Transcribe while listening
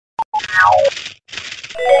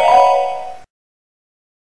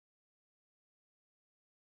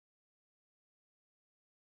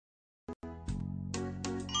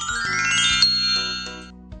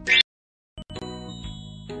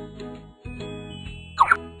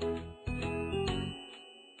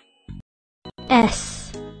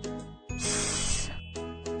S, S,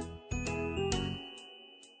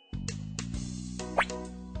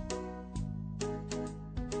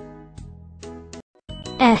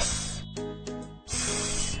 S,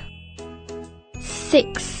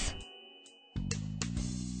 6,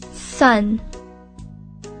 sun,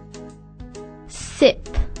 sip,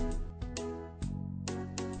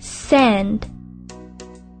 sand,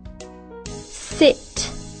 sit,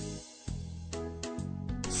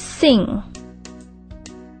 sing,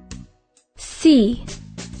 see,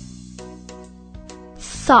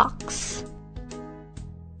 socks,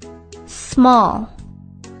 small,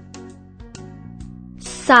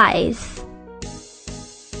 size,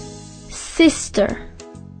 sister,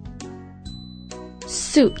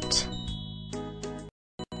 suit.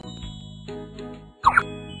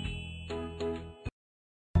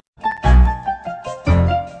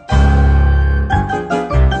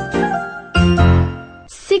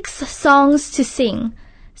 Six songs to sing.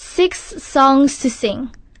 6 songs to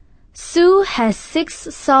sing. Sue has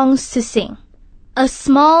 6 songs to sing. A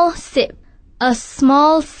small sip, a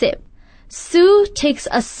small sip. Sue takes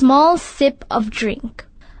a small sip of drink.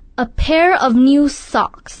 A pair of new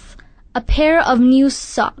socks, a pair of new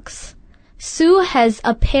socks. Sue has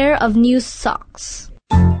a pair of new socks.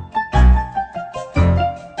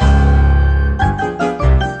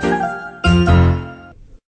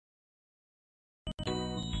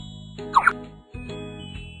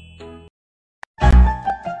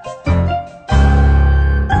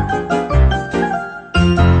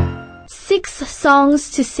 Six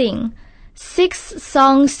songs to sing. 6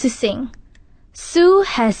 songs to sing. Sue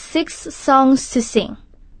has 6 songs to sing.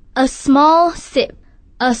 A small sip,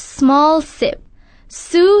 a small sip.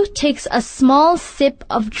 Sue takes a small sip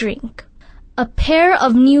of drink. A pair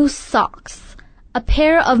of new socks, a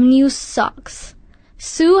pair of new socks.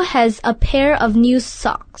 Sue has a pair of new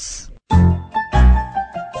socks.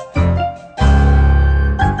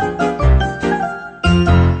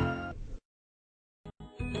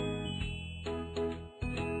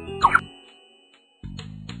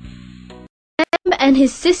 Sam and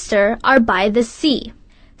his sister are by the sea.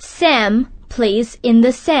 Sam plays in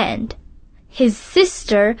the sand. His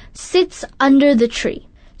sister sits under the tree.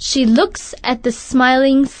 She looks at the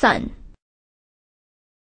smiling sun.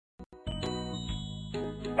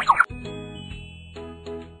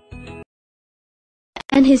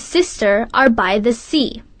 And his sister are by the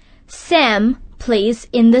sea. Sam plays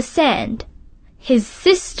in the sand. His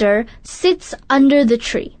sister sits under the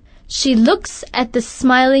tree. She looks at the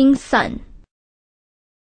smiling sun.